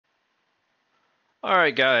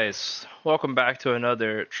Alright guys, welcome back to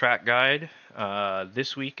another track guide.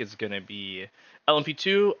 This week is going to be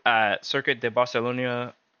LMP2 at Circuit de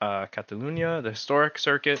Barcelona, Catalunya, the historic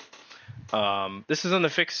circuit. This is on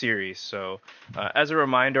the fixed series, so as a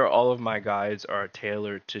reminder, all of my guides are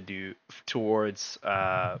tailored towards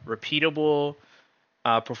repeatable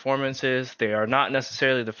performances. They are not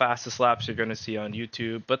necessarily the fastest laps you're going to see on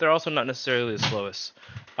YouTube, but they're also not necessarily the slowest.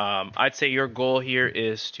 I'd say your goal here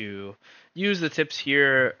is to use the tips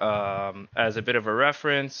here as a bit of a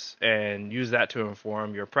reference and use that to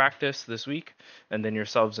inform your practice this week and then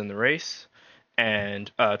yourselves in the race. And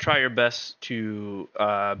try your best to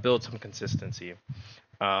build some consistency.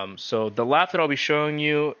 So the lap that I'll be showing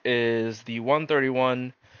you is the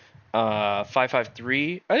 131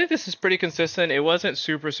 553. I think this is pretty consistent. It wasn't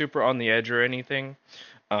super on the edge or anything.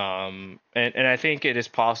 And I think it is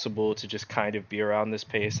possible to just kind of be around this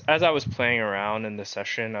pace. As I was playing around in the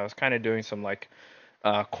session, I was kind of doing some like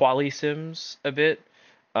quali sims a bit.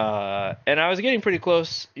 And I was getting pretty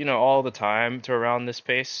close, all the time to around this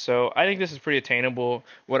pace. So I think this is pretty attainable.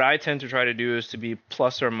 What I tend to try to do is to be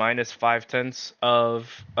plus or minus 5/10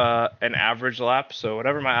 of an average lap. So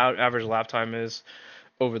whatever my average lap time is,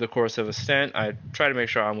 over the course of a stint, I try to make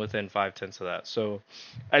sure I'm within 5/10 of that. So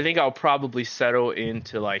I think I'll probably settle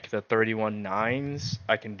into like the 31 nines.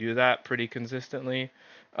 I can do that pretty consistently.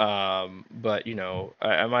 But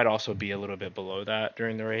I might also be a little bit below that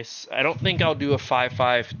during the race. I don't think I'll do a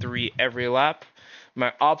 5.53 every lap.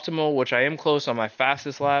 My optimal, which I am close on my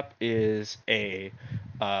fastest lap, is a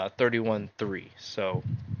 31.3. So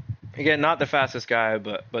again, not the fastest guy,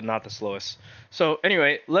 but not the slowest. So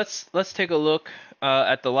anyway, let's take a look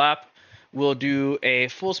at the lap. We'll do a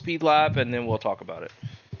full speed lap and then we'll talk about it.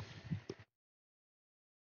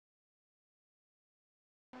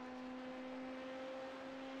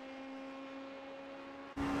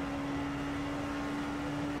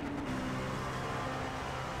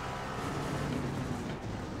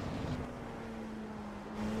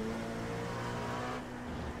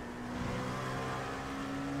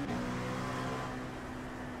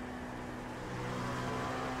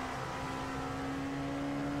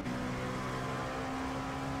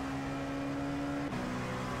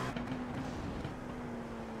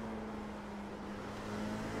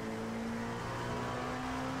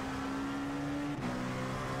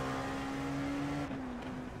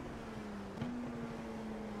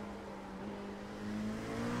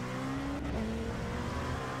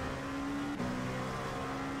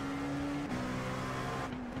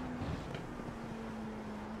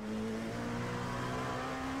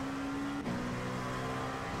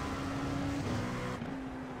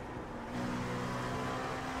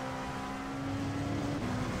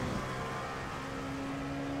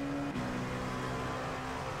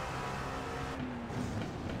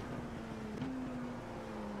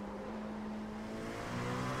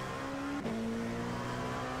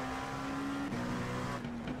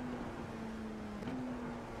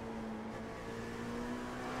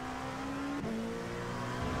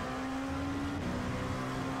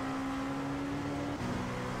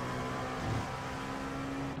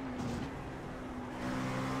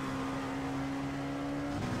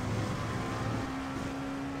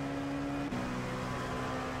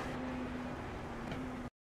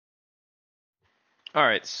 All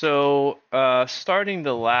right, so starting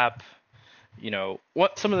the lap,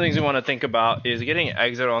 what some of the things we want to think about is getting an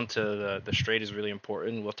exit onto the straight is really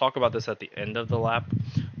important. We'll talk about this at the end of the lap,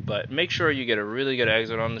 but make sure you get a really good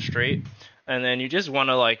exit on the straight, and then you just want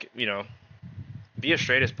to be as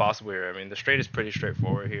straight as possible here. I mean, the straight is pretty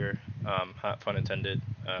straightforward here. Pun intended.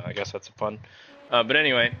 I guess that's a pun. But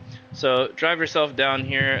anyway, so drive yourself down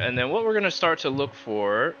here, and then what we're gonna start to look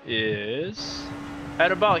for is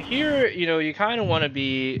at about here. You kind of want to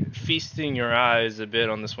be feasting your eyes a bit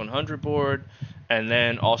on this 100 board, and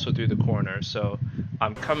then also through the corner. So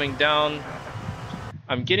I'm coming down.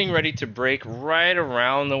 I'm getting ready to brake right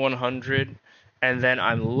around the 100, and then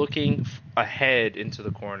I'm looking ahead into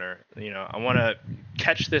the corner. I want to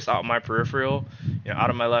catch this out my peripheral, out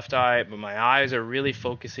of my left eye, but my eyes are really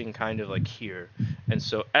focusing kind of like here. And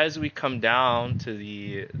so as we come down to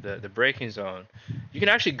the braking zone, you can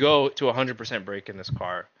actually go to 100% brake in this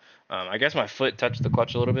car. I guess my foot touched the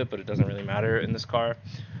clutch a little bit, but it doesn't really matter in this car.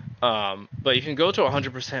 But you can go to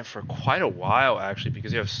 100% for quite a while actually,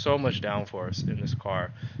 because you have so much downforce in this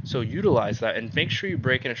car. So utilize that and make sure you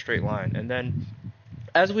brake in a straight line. And then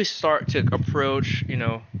as we start to approach,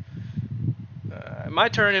 my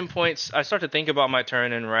turn-in points, I start to think about my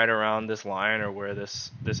turn-in right around this line or where this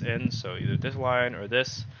ends. So either this line or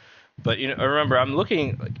this. But remember, I'm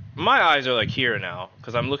looking, like, my eyes are like here now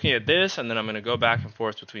because I'm looking at this, and then I'm gonna go back and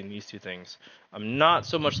forth between these two things. I'm not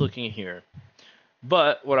so much looking here.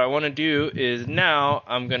 But what I want to do is now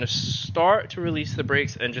I'm going to start to release the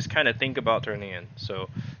brakes and just kind of think about turning in. So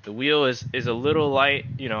the wheel is a little light,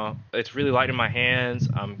 it's really light in my hands.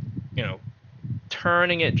 I'm,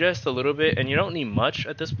 turning it just a little bit, and you don't need much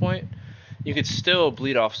at this point. You could still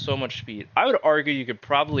bleed off so much speed. I would argue you could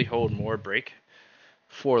probably hold more brake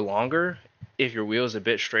for longer if your wheel is a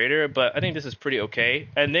bit straighter, but I think this is pretty okay.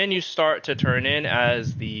 And then you start to turn in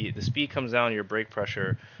as the speed comes down, your brake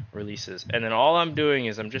pressure releases. And then all I'm doing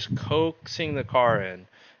is I'm just coaxing the car in.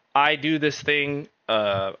 I do this thing,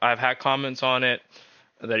 I've had comments on it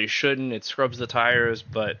that you shouldn't, it scrubs the tires,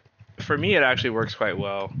 but for me it actually works quite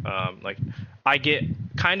well. Like, I get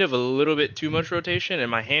kind of a little bit too much rotation,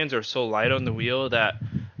 and my hands are so light on the wheel that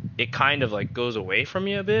it kind of like goes away from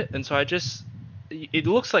me a bit, and so it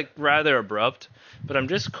looks like rather abrupt, but I'm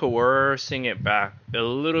just coercing it back, a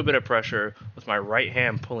little bit of pressure with my right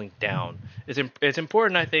hand pulling down. It's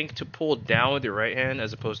important, I think, to pull down with your right hand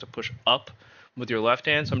as opposed to push up with your left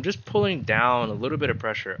hand. So I'm just pulling down a little bit of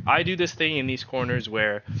pressure. I do this thing in these corners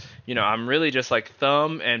where, I'm really just like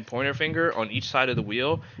thumb and pointer finger on each side of the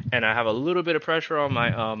wheel, and I have a little bit of pressure on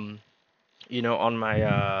my on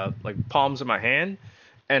my like palms of my hand,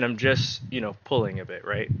 and I'm just, pulling a bit,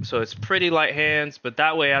 right? So it's pretty light hands, but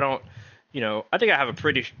that way I don't, I think I have a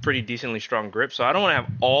pretty decently strong grip, so I don't want to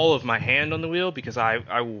have all of my hand on the wheel because I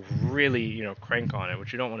will really, crank on it,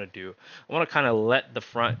 which you don't want to do. I want to kind of let the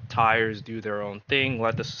front tires do their own thing,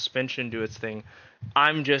 let the suspension do its thing.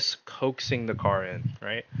 I'm just coaxing the car in,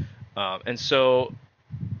 right? And so,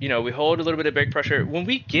 we hold a little bit of brake pressure. When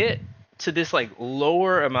we get to this like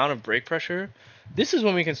lower amount of brake pressure, this is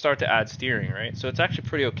when we can start to add steering, right? So it's actually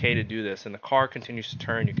pretty okay to do this, and the car continues to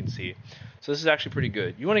turn, you can see. So this is actually pretty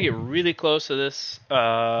good. You want to get really close to this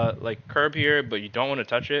like curb here, but you don't want to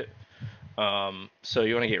touch it. So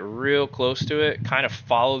you want to get real close to it, kind of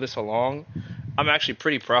follow this along. I'm actually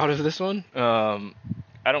pretty proud of this one.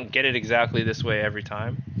 I don't get it exactly this way every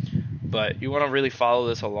time, but you want to really follow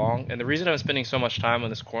this along. And the reason I'm spending so much time on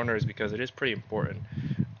this corner is because it is pretty important.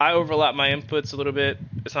 I overlap my inputs a little bit.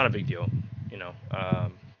 It's not a big deal,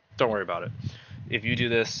 don't worry about it. If you do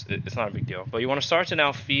this, it's not a big deal. But you want to start to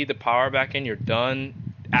now feed the power back in. You're done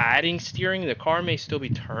adding steering. The car may still be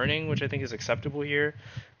turning, which I think is acceptable here,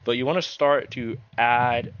 but you want to start to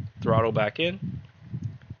add throttle back in,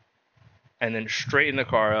 and then straighten the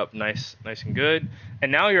car up nice and good.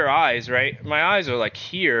 And now your eyes, right? My eyes are like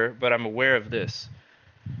here, but I'm aware of this.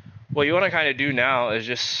 What you want to kind of do now is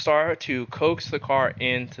just start to coax the car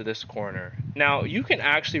into this corner. Now, you can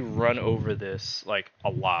actually run over this like a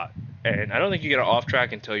lot, and I don't think you get an off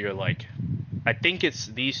track until you're like, I think it's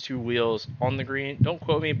these two wheels on the green. Don't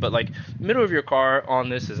quote me, but like middle of your car on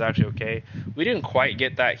this is actually okay. We didn't quite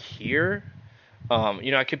get that here.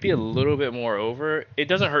 I could be a little bit more over. It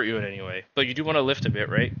doesn't hurt you in any way, but you do want to lift a bit,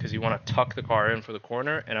 right? Because you want to tuck the car in for the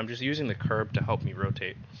corner, and I'm just using the curb to help me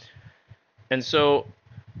rotate. And so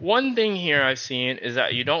one thing here I've seen is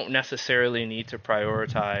that you don't necessarily need to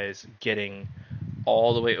prioritize getting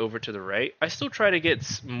all the way over to the right. I still try to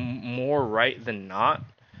get more right than not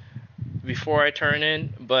before I turn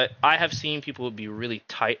in, but I have seen people be really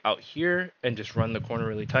tight out here and just run the corner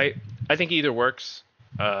really tight. I think either works.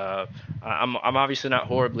 I'm obviously not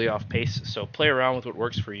horribly off pace, so play around with what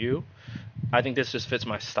works for you. I think this just fits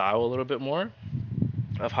my style a little bit more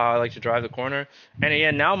of how I like to drive the corner. And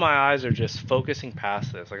again, now my eyes are just focusing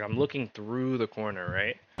past this. Like, I'm looking through the corner,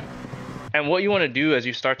 right? And what you want to do as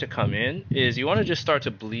you start to come in is you want to just start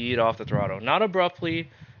to bleed off the throttle. Not abruptly,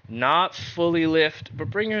 not fully lift,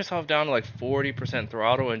 but bring yourself down to like 40%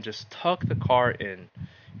 throttle and just tuck the car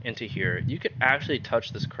into here. You could actually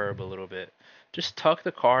touch this curb a little bit. Just tuck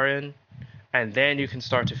the car in, and then you can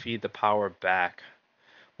start to feed the power back.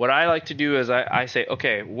 What I like to do is I say,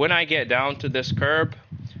 okay, when I get down to this curb,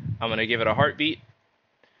 I'm going to give it a heartbeat,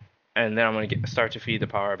 and then I'm going to start to feed the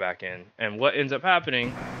power back in. And what ends up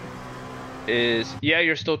happening is, yeah,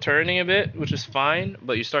 you're still turning a bit, which is fine,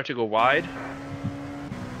 but you start to go wide.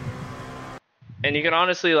 And you can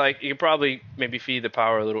honestly, like, you can probably maybe feed the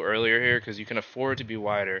power a little earlier here because you can afford to be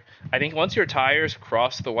wider. I think once your tires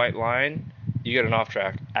cross the white line, you get an off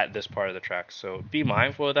track at this part of the track. So be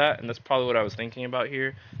mindful of that, and that's probably what I was thinking about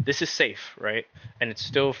here. This is safe, right? And it's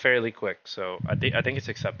still fairly quick, so I think it's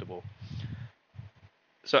acceptable.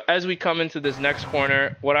 So as we come into this next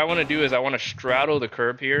corner, what I want to do is I want to straddle the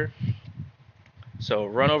curb here. So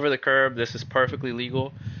run over the curb. This is perfectly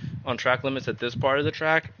legal on track limits at this part of the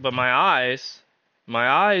track, but my eyes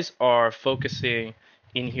are focusing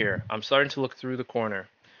in here. I'm starting to look through the corner.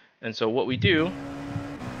 And so what we do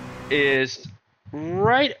is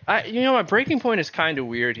my breaking point is kind of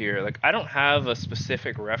weird here. Like, I don't have a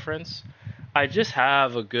specific reference. I just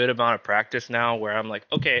have a good amount of practice now where I'm like,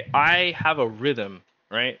 okay, I have a rhythm,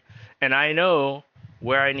 right? And I know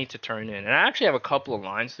where I need to turn in. And I actually have a couple of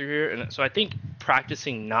lines through here. And so I think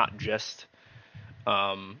practicing not just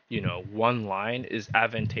one line is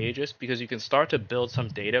advantageous because you can start to build some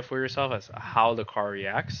data for yourself as how the car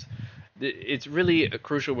reacts. It's really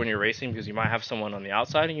crucial when you're racing because you might have someone on the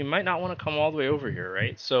outside and you might not want to come all the way over here,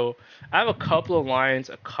 right? So I have a couple of lines,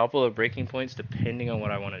 a couple of breaking points depending on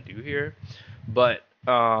what I want to do here. But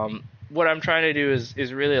what I'm trying to do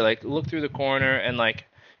is really like look through the corner and like,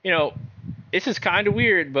 this is kind of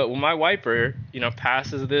weird, but when my wiper,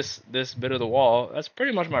 passes this bit of the wall, that's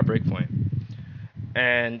pretty much my break point.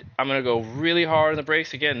 And I'm going to go really hard on the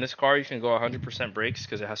brakes. Again, this car, you can go 100% brakes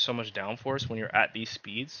because it has so much downforce when you're at these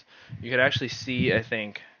speeds. You can actually see, I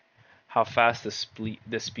think, how fast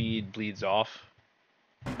the speed bleeds off.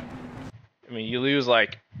 I mean, you lose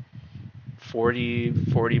like 40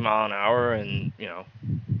 mile an hour in,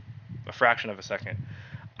 a fraction of a second.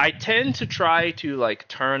 I tend to try to like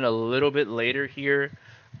turn a little bit later here.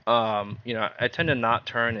 I tend to not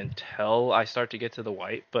turn until I start to get to the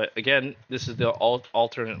white. But again, this is the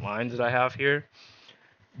alternate lines that I have here.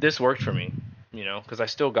 This worked for me, because I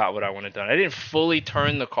still got what I wanted done. I didn't fully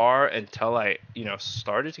turn the car until I,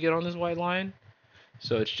 started to get on this white line.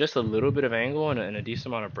 So it's just a little bit of angle and a decent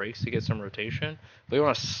amount of brakes to get some rotation. But you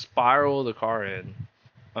want to spiral the car in,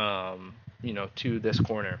 to this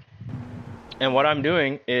corner. And what I'm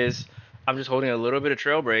doing is I'm just holding a little bit of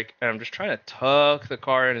trail brake and I'm just trying to tuck the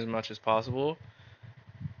car in as much as possible.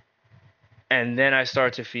 And then I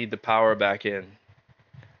start to feed the power back in.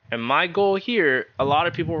 And my goal here, a lot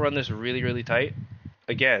of people run this really, really tight.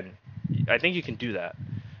 Again, I think you can do that,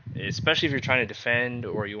 especially if you're trying to defend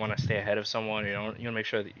or you want to stay ahead of someone. You want to make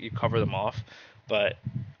sure that you cover them off. But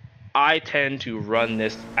I tend to run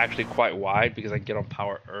this actually quite wide because I can get on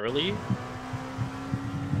power early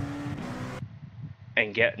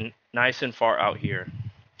and get nice and far out here.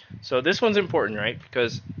 So this one's important, right?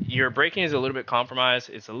 Because your braking is a little bit compromised.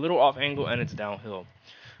 It's a little off angle and it's downhill,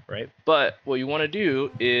 right? But what you want to do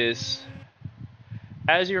is,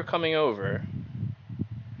 as you're coming over,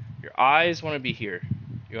 your eyes want to be here.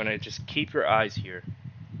 You want to just keep your eyes here.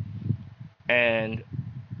 And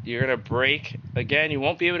you're going to brake. Again, you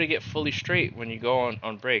won't be able to get fully straight when you go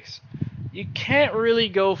on brakes. You can't really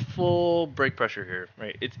go full brake pressure here,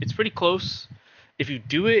 right? It's pretty close. If you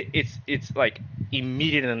do it, it's like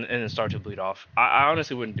immediate and then start to bleed off. I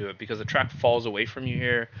honestly wouldn't do it because the track falls away from you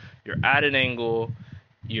here. You're at an angle.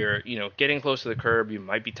 You're getting close to the curb. You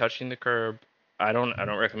might be touching the curb. I don't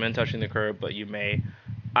recommend touching the curb, but you may.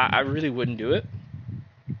 I really wouldn't do it.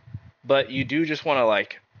 But you do just want to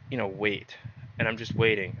like wait. And I'm just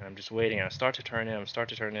waiting. And I'm just waiting. And I start to turn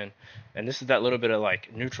in. And this is that little bit of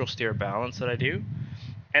like neutral steer balance that I do.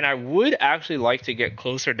 And I would actually like to get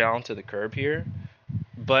closer down to the curb here.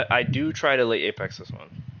 But I do try to late apex this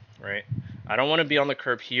one, right? I don't want to be on the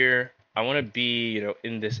curb here. I want to be,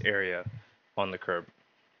 in this area on the curb.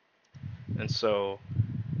 And so,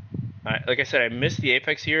 like I said, I missed the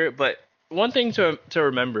apex here. But one thing to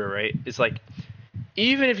remember, right, is like,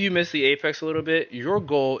 even if you miss the apex a little bit, your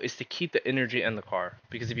goal is to keep the energy in the car.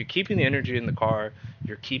 Because if you're keeping the energy in the car,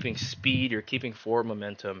 you're keeping speed, you're keeping forward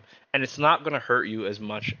momentum, and it's not going to hurt you as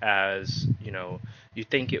much as, you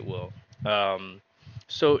think it will.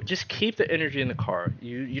 So just keep the energy in the car.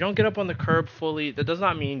 You don't get up on the curb fully. That does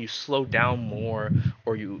not mean you slow down more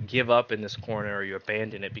or you give up in this corner or you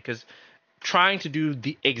abandon it, because trying to do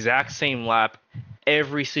the exact same lap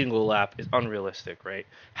every single lap is unrealistic, right?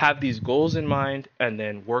 Have these goals in mind and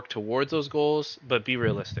then work towards those goals, but be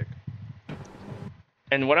realistic.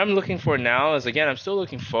 And what I'm looking for now is, again, I'm still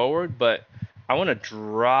looking forward, but I want to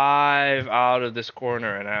drive out of this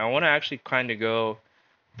corner and I want to actually kind of go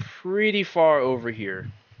pretty far over here.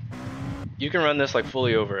 You can run this like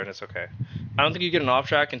fully over and it's okay. I don't think you get an off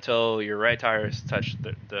track until your right tires touch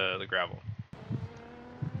the gravel.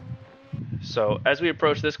 So as we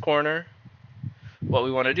approach this corner, what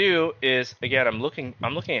we want to do is, again, I'm looking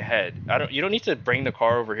ahead. You don't need to bring the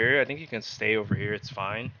car over here. I think you can stay over here. It's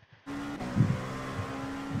fine.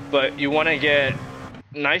 But you want to get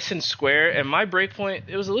nice and square. And my brake point,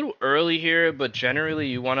 it was a little early here, but generally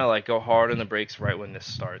you want to like go hard on the brakes right when this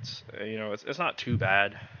starts. It's not too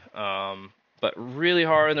bad. But really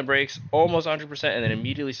hard on the brakes, almost 100%, and then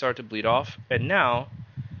immediately start to bleed off. And now,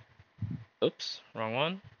 oops, wrong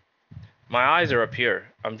one. My eyes are up here.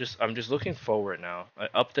 I'm just looking forward now,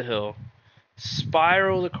 up the hill.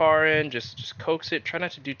 Spiral the car in, just coax it. Try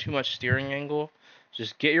not to do too much steering angle.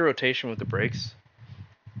 just get your rotation with the brakes,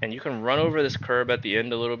 and you can run over this curb at the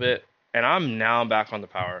end a little bit, and I'm now back on the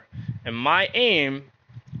power. And my aim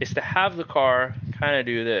is to have the car kind of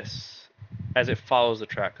do this as it follows the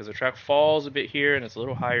track, because the track falls a bit here and it's a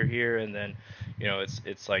little higher here, and then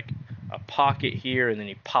it's like a pocket here, and then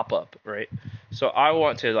you pop up, right? So I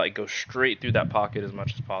want to like go straight through that pocket as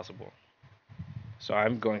much as possible. So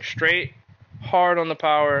I'm going straight, hard on the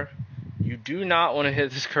power. You do not want to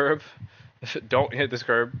hit this curb. Don't hit this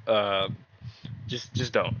curb.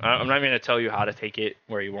 Just don't. I'm not even gonna tell you how to take it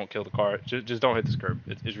where you won't kill the car. Just don't hit this curb.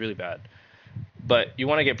 It's really bad. But you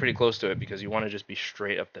want to get pretty close to it because you want to just be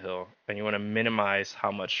straight up the hill, and you want to minimize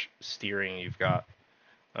how much steering you've got.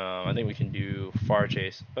 I think we can do far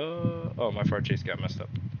chase. Oh, my far chase got messed up.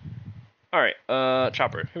 All right,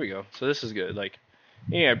 chopper. Here we go. So this is good. Like,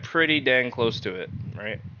 yeah, pretty dang close to it,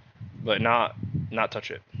 right? But not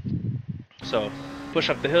touch it. So push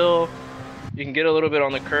up the hill. You can get a little bit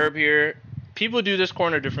on the curb here. People do this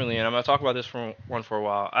corner differently, and I'm gonna talk about this for a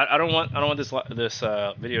while. I don't want this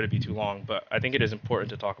video to be too long, but I think it is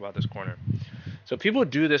important to talk about this corner. So people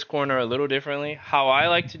do this corner a little differently. How I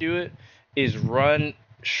like to do it is run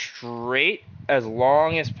straight as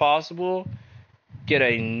long as possible, get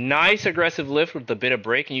a nice aggressive lift with a bit of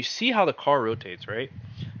brake, and you see how the car rotates, right?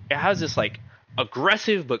 It has this like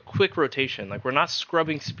aggressive but quick rotation. Like, we're not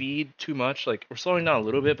scrubbing speed too much. Like, we're slowing down a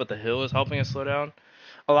little bit, but the hill is helping us slow down.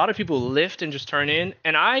 A lot of people lift and just turn in,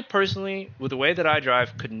 and I personally, with the way that I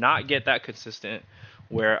drive, could not get that consistent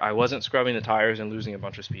where I wasn't scrubbing the tires and losing a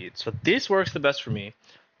bunch of speed. So this works the best for me.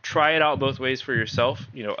 Try it out both ways for yourself.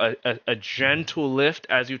 A gentle lift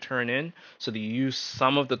as you turn in, so that you use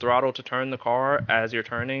some of the throttle to turn the car as you're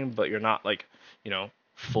turning, but you're not like,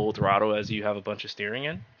 full throttle as you have a bunch of steering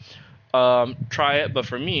in. Try it, but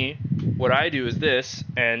for me, what I do is this,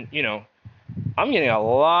 and I'm getting a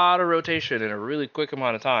lot of rotation in a really quick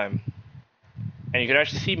amount of time, and you can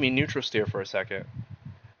actually see me neutral steer for a second.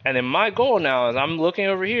 And then my goal now is I'm looking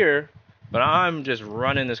over here, but I'm just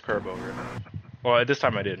running this curb over. Well, at this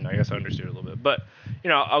time I didn't. I guess I understeered a little bit. But,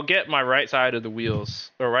 I'll get my right side of the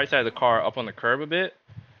wheels, or right side of the car up on the curb a bit,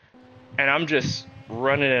 and I'm just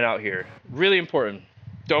running it out here. Really important.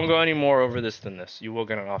 Don't go any more over this than this. You will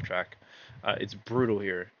get an off track. It's brutal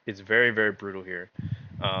here. It's very, very brutal here.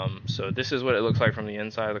 So this is what it looks like from the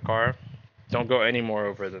inside of the car. Don't go any more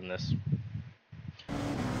over than this.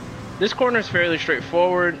 This corner is fairly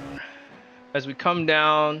straightforward. As we come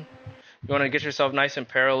down, you want to get yourself nice and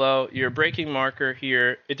parallel. Your braking marker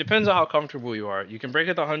here, it depends on how comfortable you are. You can brake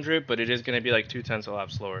at the 100, but it is going to be like 0.2 a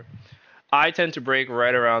lap slower. I tend to brake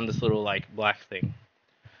right around this little like black thing.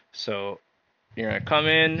 So you're going to come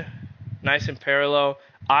in nice and parallel.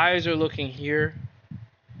 Eyes are looking here,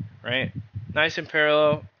 right? Nice and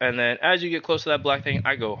parallel. And then as you get close to that black thing,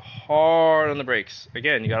 I go hard on the brakes.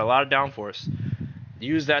 Again, you got a lot of downforce.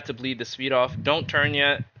 Use that to bleed the speed off. Don't turn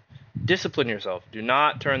yet. Discipline yourself. Do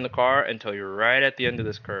not turn the car until you're right at the end of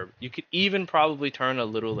this curb. You could even probably turn a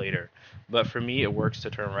little later, but for me it works to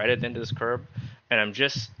turn right at the end of this curb. And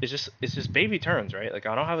it's just baby turns, right? Like,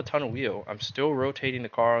 I don't have a ton of wheel. I'm still rotating the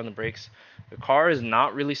car on the brakes. The car is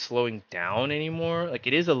not really slowing down anymore. Like,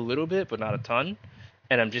 it is a little bit, but not a ton.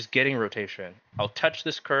 And I'm just getting rotation. I'll touch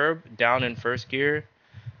this curb down in first gear,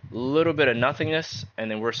 a little bit of nothingness,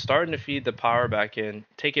 and then we're starting to feed the power back in.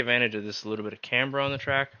 Take advantage of this little bit of camber on the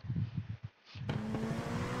track.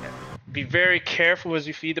 Be very careful as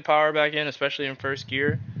you feed the power back in, especially in first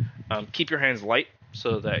gear. Keep your hands light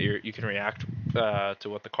so that you can react to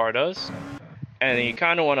what the car does. And then you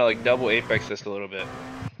kind of want to like double apex this a little bit.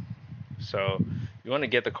 So you want to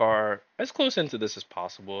get the car as close into this as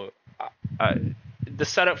possible. The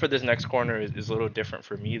setup for this next corner is a little different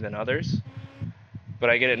for me than others. But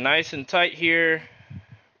I get it nice and tight here.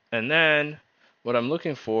 And then what I'm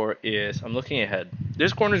looking for is I'm looking ahead.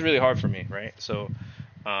 This corner is really hard for me, right? So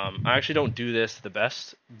I actually don't do this the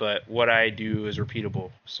best, but what I do is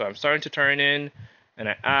repeatable. So I'm starting to turn in, and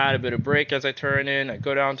I add a bit of brake as I turn in. I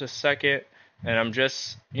go down to second, and I'm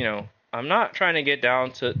just, I'm not trying to get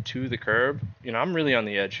down to the curb. I'm really on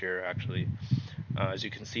the edge here, actually. As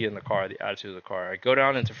you can see in the car, the attitude of the car. I go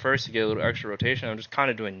down into first to get a little extra rotation. I'm just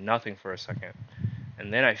kind of doing nothing for a second.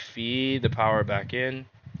 And then I feed the power back in,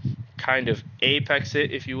 kind of apex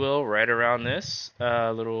it, if you will, right around this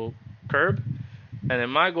little curb. And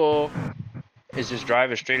then my goal is just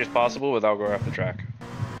drive as straight as possible without going off the track.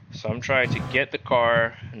 So I'm trying to get the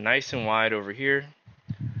car nice and wide over here.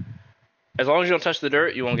 As long as you don't touch the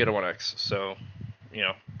dirt, you won't get a 1X. So,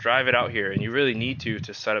 drive it out here. And you really need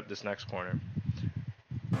to set up this next corner.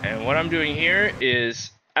 And what I'm doing here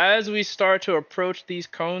is, as we start to approach these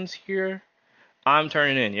cones here, I'm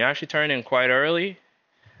turning in. You actually turn in quite early.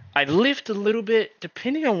 I lift a little bit.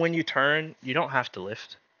 Depending on when you turn, you don't have to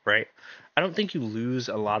lift, right? I don't think you lose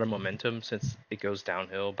a lot of momentum since it goes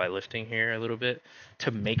downhill by lifting here a little bit to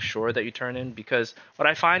make sure that you turn in. Because what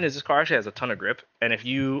I find is this car actually has a ton of grip, and if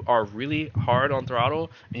you are really hard on throttle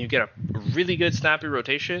and you get a really good snappy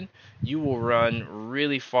rotation, you will run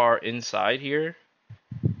really far inside here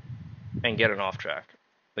and get an off track.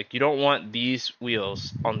 Like you don't want these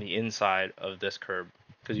wheels on the inside of this curb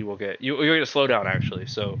because you'll get a slowdown actually.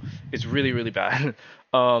 So it's really bad.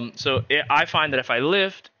 I find that if I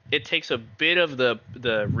lift, it takes a bit of the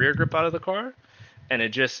rear grip out of the car, and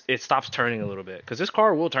it stops turning a little bit because this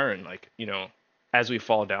car will turn like as we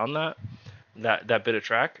fall down that bit of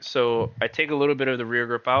track. So I take a little bit of the rear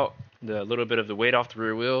grip out, the little bit of the weight off the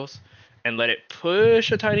rear wheels, and let it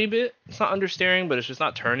push a tiny bit. It's not understeering, but it's just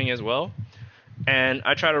not turning as well. And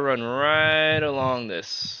I try to run right along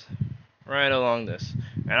this,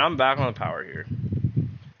 and I'm back on the power here.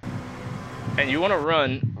 And you want to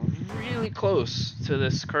run really close to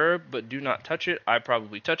this curb, but do not touch it. I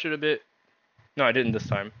probably touch it a bit. No, I didn't this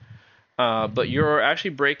time. But you're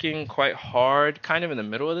actually braking quite hard, kind of in the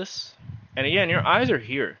middle of this. And again, your eyes are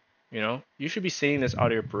here. You should be seeing this out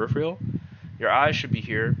of your peripheral. Your eyes should be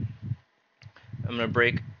here. I'm gonna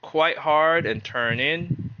brake quite hard and turn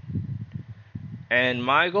in. And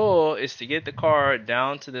my goal is to get the car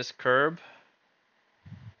down to this curb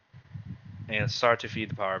and start to feed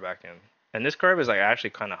the power back in. And this curb is like actually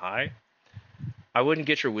kind of high. I wouldn't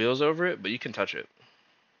get your wheels over it, but you can touch it.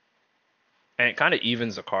 And it kind of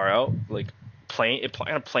evens the car out, like it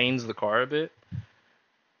kind of planes the car a bit.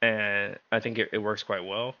 And I think it works quite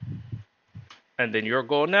well. And then your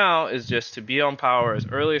goal now is just to be on power as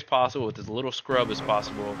early as possible with as little scrub as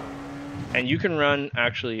possible. And you can run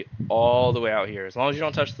actually all the way out here. As long as you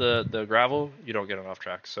don't touch the gravel, you don't get an off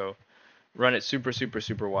track. So run it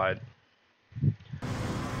super wide.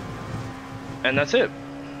 And that's it.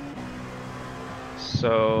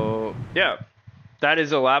 So yeah, that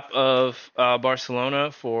is a lap of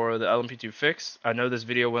Barcelona for the LMP2 fix. I know this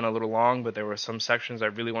video went a little long, but there were some sections I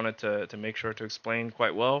really wanted to make sure to explain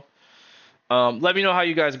quite well. Let me know how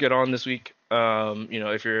you guys get on this week.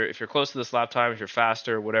 If you're close to this lap time, if you're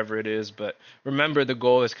faster, whatever it is. But remember, the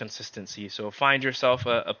goal is consistency. So find yourself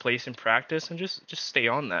a place in practice and just stay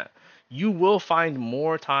on that. You will find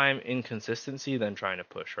more time in consistency than trying to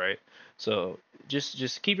push, right? So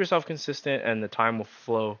just keep yourself consistent, and the time will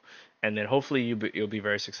flow. And then hopefully you'll be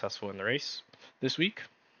very successful in the race this week.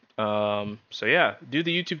 So yeah, do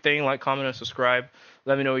the YouTube thing, like, comment, and subscribe.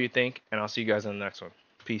 Let me know what you think, and I'll see you guys in the next one.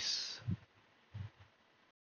 Peace.